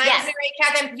lot of times, Mary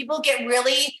Catherine, people get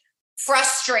really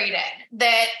frustrated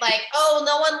that like, oh,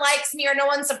 no one likes me or no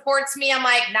one supports me. I'm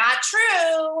like, not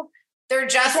true. They're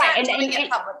just not doing it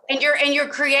publicly. And you're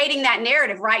creating that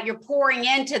narrative, right? You're pouring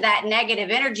into that negative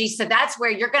energy. So that's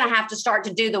where you're going to have to start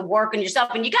to do the work on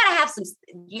yourself. And you got to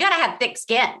have thick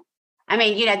skin. I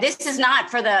mean, this is not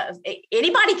for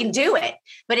anybody can do it,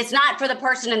 but it's not for the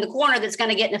person in the corner that's going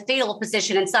to get in a fetal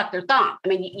position and suck their thumb. I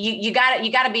mean, you got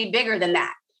to be bigger than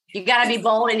that. You got to be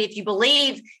bold. And if you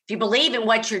believe in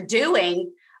what you're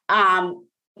doing,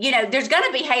 there's going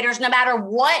to be haters no matter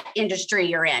what industry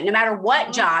you're in, no matter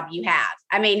what job you have.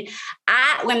 I mean,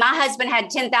 when my husband had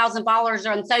 10,000 followers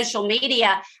on social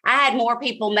media, I had more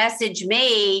people message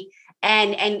me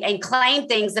and claim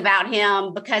things about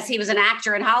him because he was an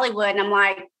actor in Hollywood. And I'm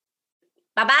like,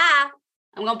 bye-bye.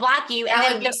 I'm going to block you. That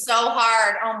and would be so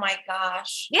hard. Oh my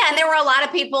gosh. Yeah. And there were a lot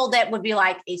of people that would be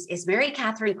like, is Mary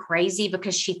Catherine crazy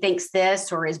because she thinks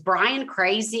this, or is Brian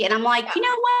crazy? And I'm like, you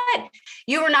know what?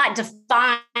 You are not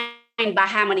defined by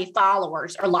how many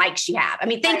followers or likes you have. I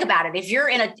mean, think about it. If you're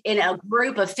in a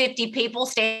group of 50 people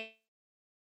standing in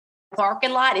the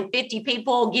parking lot and 50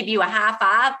 people give you a high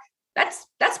five,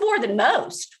 that's more than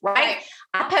most, right?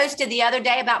 I posted the other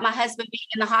day about my husband being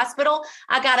in the hospital.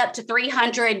 I got up to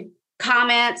 300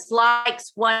 comments,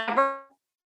 likes, whatever.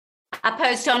 I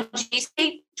post on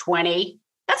GC 20.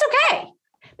 That's okay.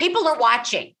 People are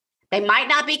watching. They might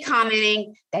not be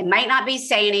commenting. They might not be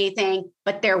saying anything,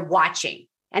 but they're watching.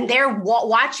 And they're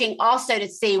watching also to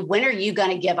see, when are you going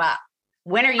to give up?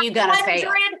 When are you going to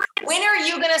fail? When are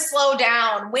you going to slow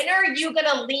down? When are you going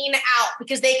to lean out?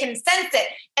 Because they can sense it.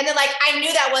 And then I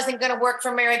knew that wasn't going to work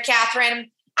for Mary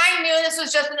Catherine. I knew this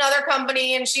was just another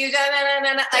company and she was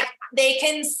like, they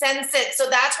can sense it. So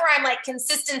that's where I'm like,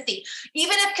 consistency.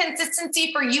 Even if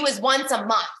consistency for you is once a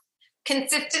month,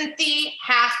 consistency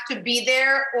has to be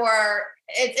there or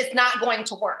it's not going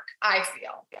to work, I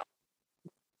feel.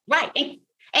 Right.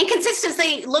 And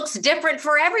consistency looks different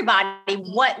for everybody.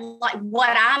 What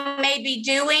I may be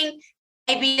doing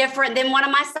be different than one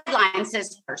of my sideline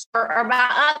sisters or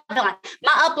my upline.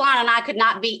 My upline and I could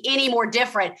not be any more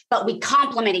different, but we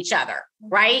complement each other,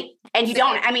 right? And you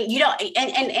don't,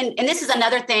 and this is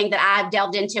another thing that I've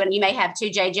delved into, and you may have too,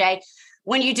 JJ.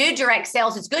 When you do direct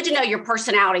sales, it's good to know your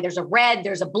personality. There's a red,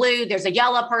 there's a blue, there's a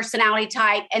yellow personality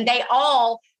type, and they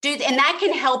all do, and that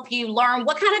can help you learn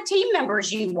what kind of team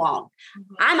members you want.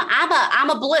 I'm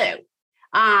a blue.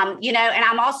 And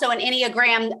I'm also an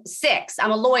Enneagram 6.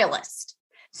 I'm a loyalist.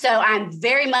 So I'm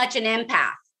very much an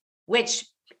empath, which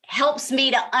helps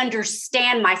me to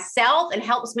understand myself and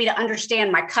helps me to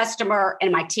understand my customer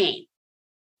and my team.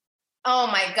 Oh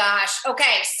my gosh.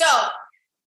 Okay. So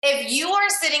if you are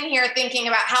sitting here thinking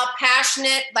about how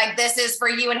passionate like this is for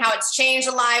you and how it's changed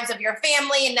the lives of your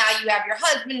family, and now you have your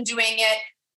husband doing it,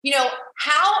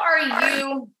 how are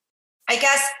you, I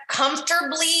guess,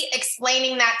 comfortably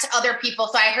explaining that to other people?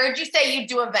 So I heard you say you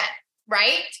do events,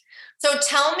 right? So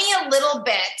tell me a little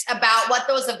bit about what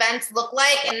those events look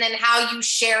like, and then how you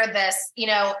share this,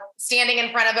 standing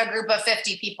in front of a group of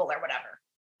 50 people or whatever.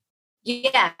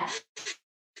 Yeah.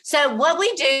 So what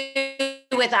we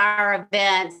do with our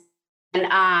events, and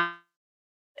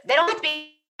they don't have to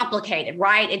be complicated,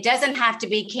 right? It doesn't have to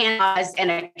be cannabis and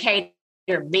a catered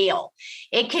meal.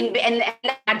 It can be, and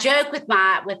I joke with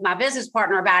my business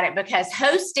partner about it, because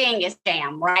hosting is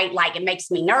jam, right? Like, it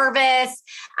makes me nervous.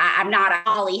 I'm not a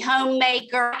Holly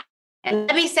homemaker. And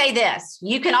let me say this,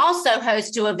 you can also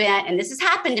host an event, and this has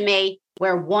happened to me,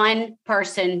 where one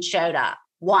person showed up,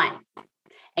 one.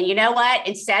 And you know what?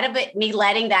 Instead of me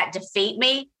letting that defeat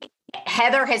me,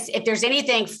 Heather has, if there's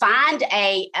anything, find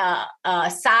a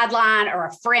sideline or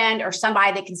a friend or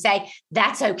somebody that can say,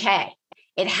 that's okay.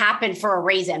 It happened for a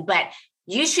reason, but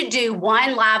you should do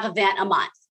one live event a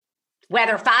month.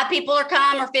 Whether 5 people are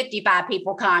come or 55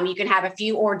 people come, you can have a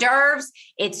few hors d'oeuvres.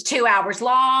 It's 2 hours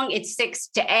long. It's 6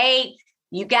 to 8.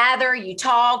 You gather, you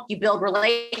talk, you build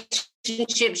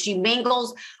relationships, you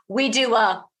mingles. We do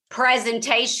a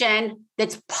presentation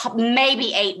that's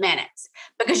maybe 8 minutes,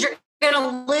 because you're going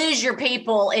to lose your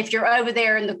people if you're over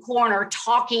there in the corner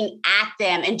talking at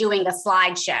them and doing a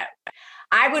slideshow.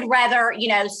 I would rather,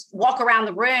 walk around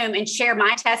the room and share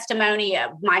my testimony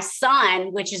of my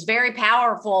son, which is very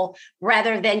powerful,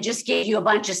 rather than just give you a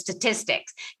bunch of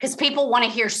statistics, because people want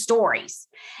to hear stories.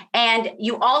 And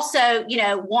you also,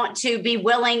 want to be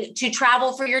willing to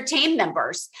travel for your team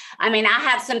members. I mean, I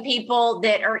have some people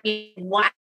that are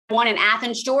one in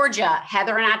Athens, Georgia.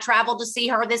 Heather and I traveled to see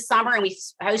her this summer, and we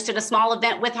hosted a small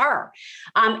event with her.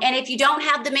 And if you don't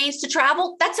have the means to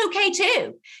travel, that's okay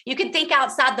too. You can think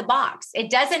outside the box. It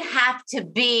doesn't have to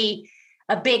be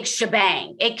a big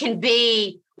shebang. It can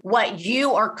be what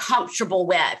you are comfortable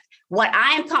with. What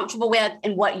I am comfortable with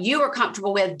and what you are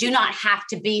comfortable with do not have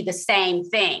to be the same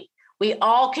thing. We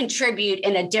all contribute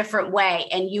in a different way,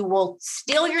 and you will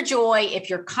steal your joy if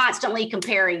you're constantly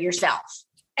comparing yourself.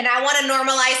 And I want to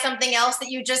normalize something else that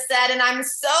you just said, and I'm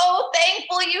so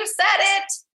thankful you said it.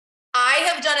 I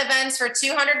have done events for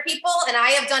 200 people, and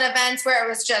I have done events where it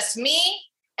was just me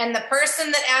and the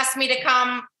person that asked me to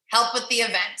come help with the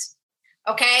event.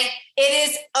 Okay? It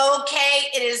is okay.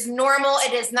 It is normal.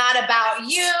 It is not about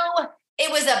you.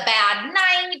 It was a bad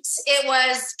night. It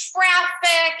was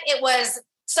traffic. It was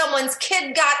someone's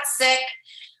kid got sick.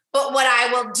 But what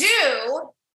I will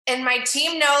do, and my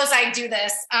team knows I do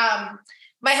this,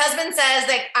 my husband says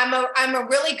that I'm a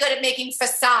really good at making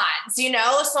facades,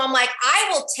 So I'm like, I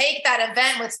will take that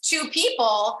event with 2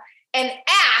 people and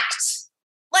act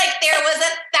like there was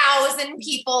 1,000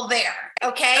 people there.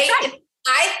 Okay. Okay.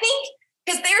 I think,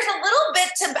 because there's a little bit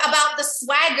about the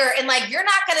swagger, and like, you're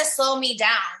not going to slow me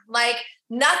down. Like,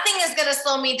 nothing is going to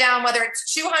slow me down, whether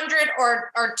it's 200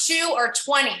 or 2 or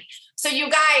 20. So you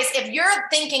guys, if you're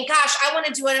thinking, gosh, I want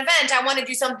to do an event, I want to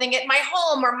do something at my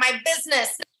home or my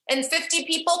business, and 50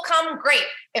 people come, great.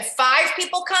 If 5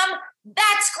 people come,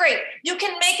 that's great. You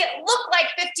can make it look like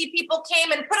 50 people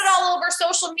came and put it all over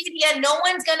social media. No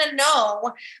one's going to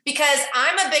know, because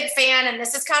I'm a big fan, and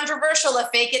this is controversial, of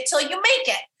fake it till you make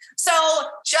it. So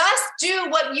just do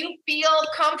what you feel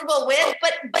comfortable with,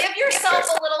 but give yourself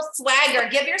a little swagger,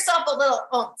 give yourself a little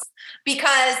oomph,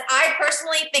 because I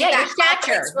personally think that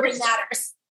confidence really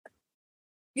matters.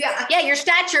 Yeah, your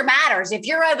stature matters. If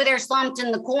you're over there slumped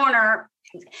in the corner,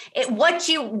 what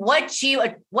you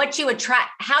attract,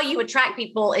 how you attract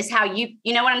people is how you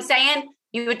know what I'm saying?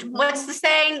 What's the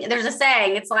saying? There's a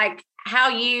saying. It's like, how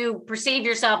you perceive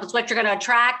yourself is what you're going to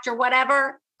attract, or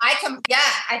whatever. I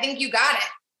think you got it.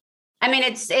 I mean,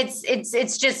 it's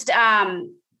just, I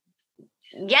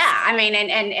mean,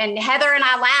 and Heather and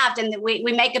I laughed, and we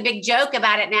make a big joke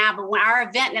about it now, but when our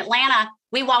event in Atlanta,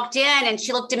 we walked in and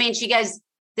she looked at me and she goes,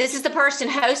 This is the person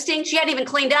hosting. She hadn't even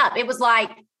cleaned up. It was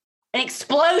like an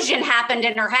explosion happened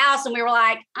in her house. And we were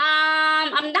like,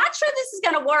 I'm not sure this is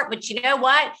going to work. But you know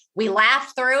what? We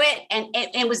laughed through it. And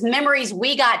it was memories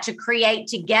we got to create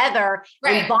together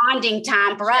and bonding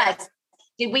time for us.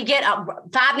 Did we get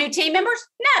 5 new team members?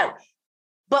 No.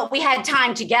 But we had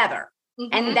time together.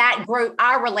 Mm-hmm. And that grew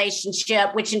our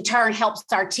relationship, which in turn helps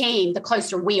our team the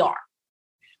closer we are.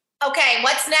 Okay,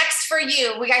 what's next for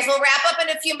you? We guys will wrap up in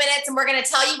a few minutes and we're going to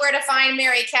tell you where to find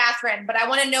Mary Catherine, but I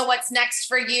want to know what's next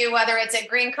for you, whether it's at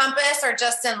Green Compass or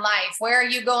just in life. Where are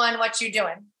you going? What you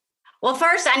doing? Well,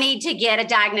 first, I need to get a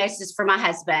diagnosis for my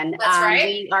husband. That's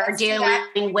right. We are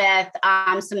dealing with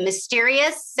some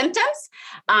mysterious symptoms.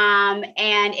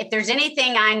 And if there's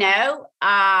anything I know,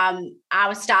 I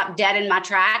was stopped dead in my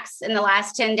tracks in the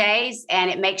last 10 days.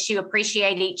 And it makes you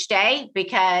appreciate each day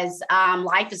because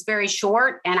life is very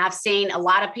short. And I've seen a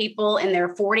lot of people in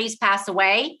their 40s pass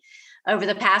away over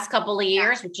the past couple of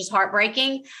years, which is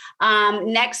heartbreaking.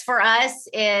 Next for us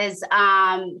is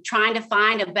trying to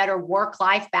find a better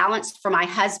work-life balance for my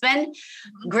husband.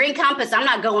 Mm-hmm. Green Compass, I'm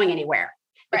not going anywhere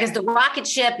because the rocket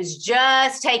ship is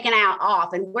just taken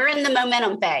off and we're in the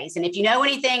momentum phase. And if you know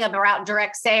anything about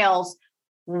direct sales,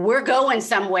 we're going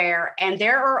somewhere. And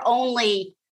there are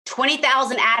only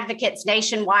 20,000 advocates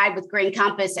nationwide with Green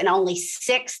Compass and only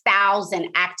 6,000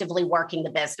 actively working the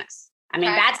business. I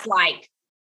mean, that's like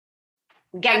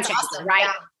game changer, awesome. Right?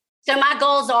 Yeah. So my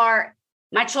goals are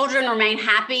my children remain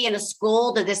happy in a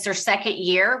school that this is their second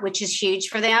year, which is huge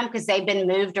for them because they've been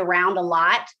moved around a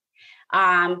lot.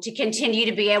 To continue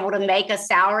to be able to make a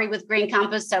salary with Green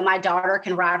Compass so my daughter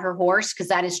can ride her horse because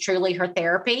that is truly her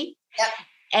therapy. Yep.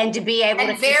 And to be able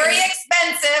to very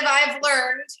expensive, I've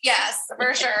learned. Yes,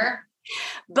 for sure.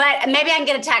 But maybe I can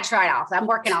get a tax write-off. I'm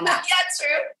working on that. Yeah,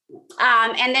 true.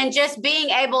 And then just being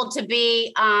able to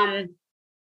be a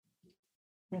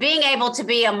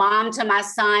mom to my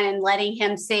son and letting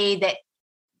him see that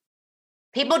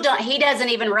he doesn't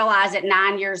even realize at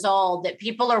 9 years old that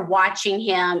people are watching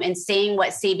him and seeing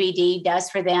what CBD does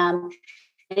for them.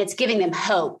 And it's giving them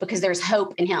hope because there's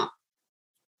hope in him.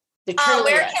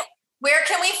 Where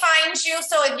can we find you?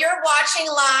 So if you're watching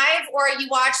live or you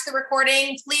watch the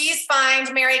recording, please find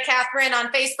Mary Catherine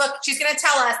on Facebook. She's going to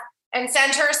tell us and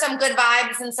send her some good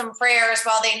vibes and some prayers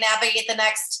while they navigate the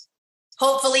next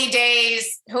hopefully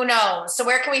days, who knows? So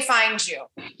where can we find you?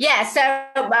 Yeah, so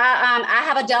I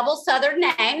have a double Southern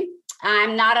name.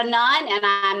 I'm not a nun and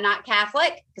I'm not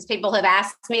Catholic because people have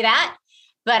asked me that,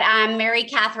 but I'm Mary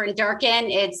Catherine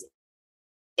Durkin. It's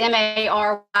Mary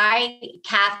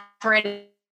Catherine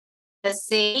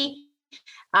C.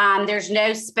 There's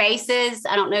no spaces.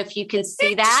 I don't know if you can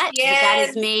see that. Yes. But that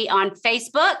is me on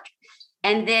Facebook.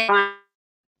 And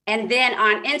then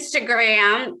on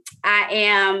Instagram, I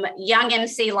am Young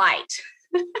MC Light.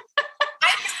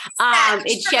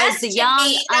 It shows the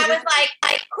young. I was like,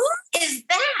 who is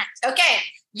that? Okay.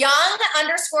 Young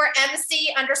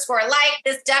 _MC_light.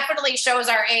 This definitely shows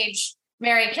our age,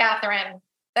 Mary Catherine.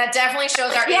 That definitely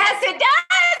shows our age. Yes, it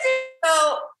does.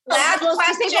 So last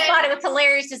question. People thought it was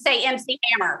hilarious to say MC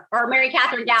Hammer or Mary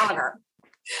Catherine Gallagher.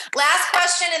 Last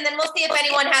question, and then we'll see if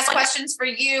anyone has questions for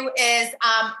you, is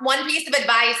one piece of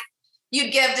advice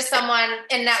you'd give to someone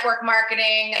in network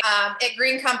marketing at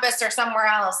Green Compass or somewhere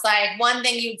else. Like one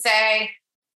thing you'd say,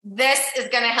 this is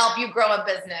going to help you grow a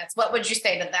business. What would you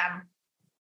say to them?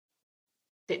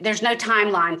 There's no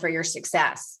timeline for your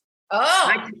success.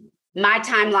 Oh, my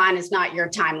timeline is not your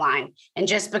timeline. And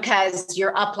just because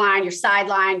your upline, your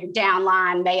sideline, your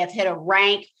downline may have hit a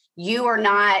rank, you're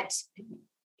not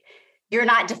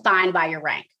defined by your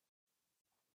rank.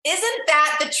 Isn't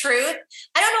that the truth?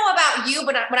 I don't know about you,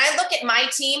 but when I look at my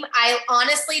team, I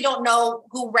honestly don't know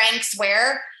who ranks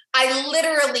where. I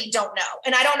literally don't know.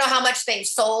 And I don't know how much they've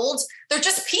sold. They're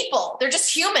just people. They're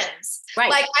just humans. Right.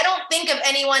 Like, I don't think of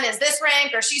anyone as this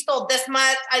rank or she sold this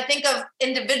much. I think of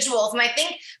individuals. And I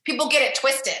think people get it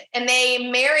twisted and they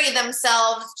marry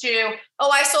themselves to,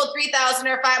 I sold 3,000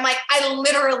 or 5. I'm like, I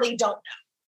literally don't know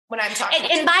when I'm talking.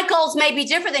 And my goals may be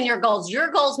different than your goals.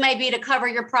 Your goals may be to cover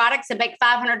your products and make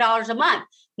 $500 a month.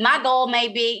 My goal may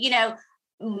be,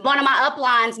 one of my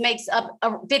uplines makes up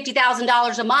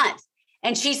 $50,000 a month.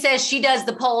 And she says she does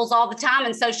the polls all the time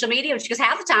in social media. She goes,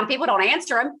 half the time people don't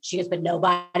answer them. She goes, but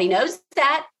nobody knows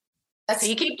that. So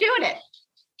you keep doing it.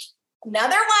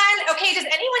 Another one. Okay. Does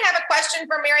anyone have a question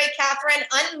for Mary Catherine?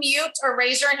 Unmute or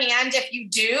raise your hand if you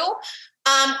do.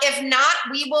 If not,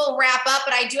 we will wrap up,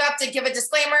 but I do have to give a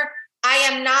disclaimer. I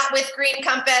am not with Green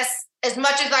Compass. As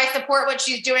much as I support what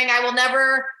she's doing, I will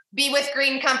never be with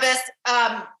Green Compass.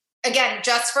 Again,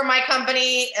 just for my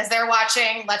company, as they're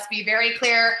watching, let's be very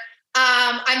clear.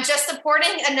 I'm just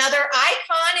supporting another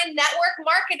icon in network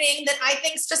marketing that I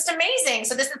think is just amazing.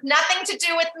 So this is nothing to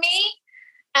do with me.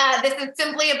 This is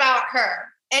simply about her.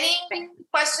 Any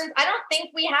questions? I don't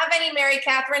think we have any, Mary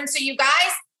Catherine. So you guys,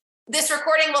 this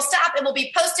recording will stop. It will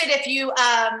be posted. If you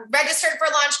registered for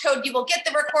Launch Code, you will get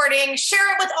the recording.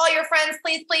 Share it with all your friends,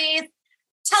 please, please.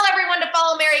 Tell everyone to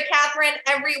follow Mary Catherine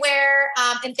everywhere.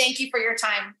 And thank you for your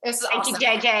time. This is awesome.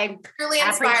 Thank you, JJ. Truly inspiring.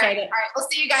 I appreciate it. All right, we'll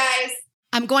see you guys.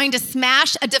 I'm going to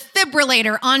smash a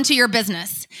defibrillator onto your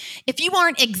business. If you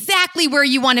aren't exactly where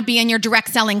you want to be in your direct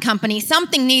selling company,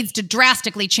 something needs to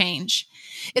drastically change.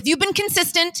 If you've been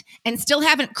consistent and still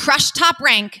haven't crushed top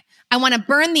rank, I want to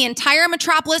burn the entire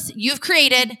metropolis you've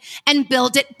created and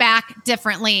build it back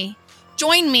differently.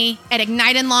 Join me at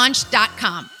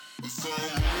igniteandlaunch.com.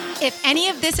 If any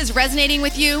of this is resonating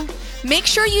with you, make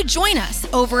sure you join us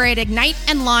over at Ignite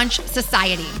and Launch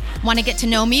Society. Want to get to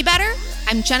know me better?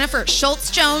 I'm Jennifer Schultz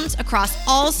Jones across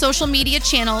all social media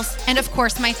channels and, of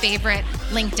course, my favorite,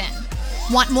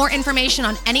 LinkedIn. Want more information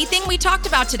on anything we talked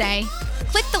about today?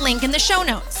 Click the link in the show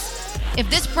notes. If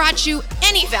this brought you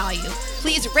any value,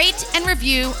 please rate and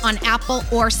review on Apple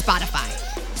or Spotify.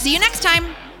 See you next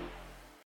time.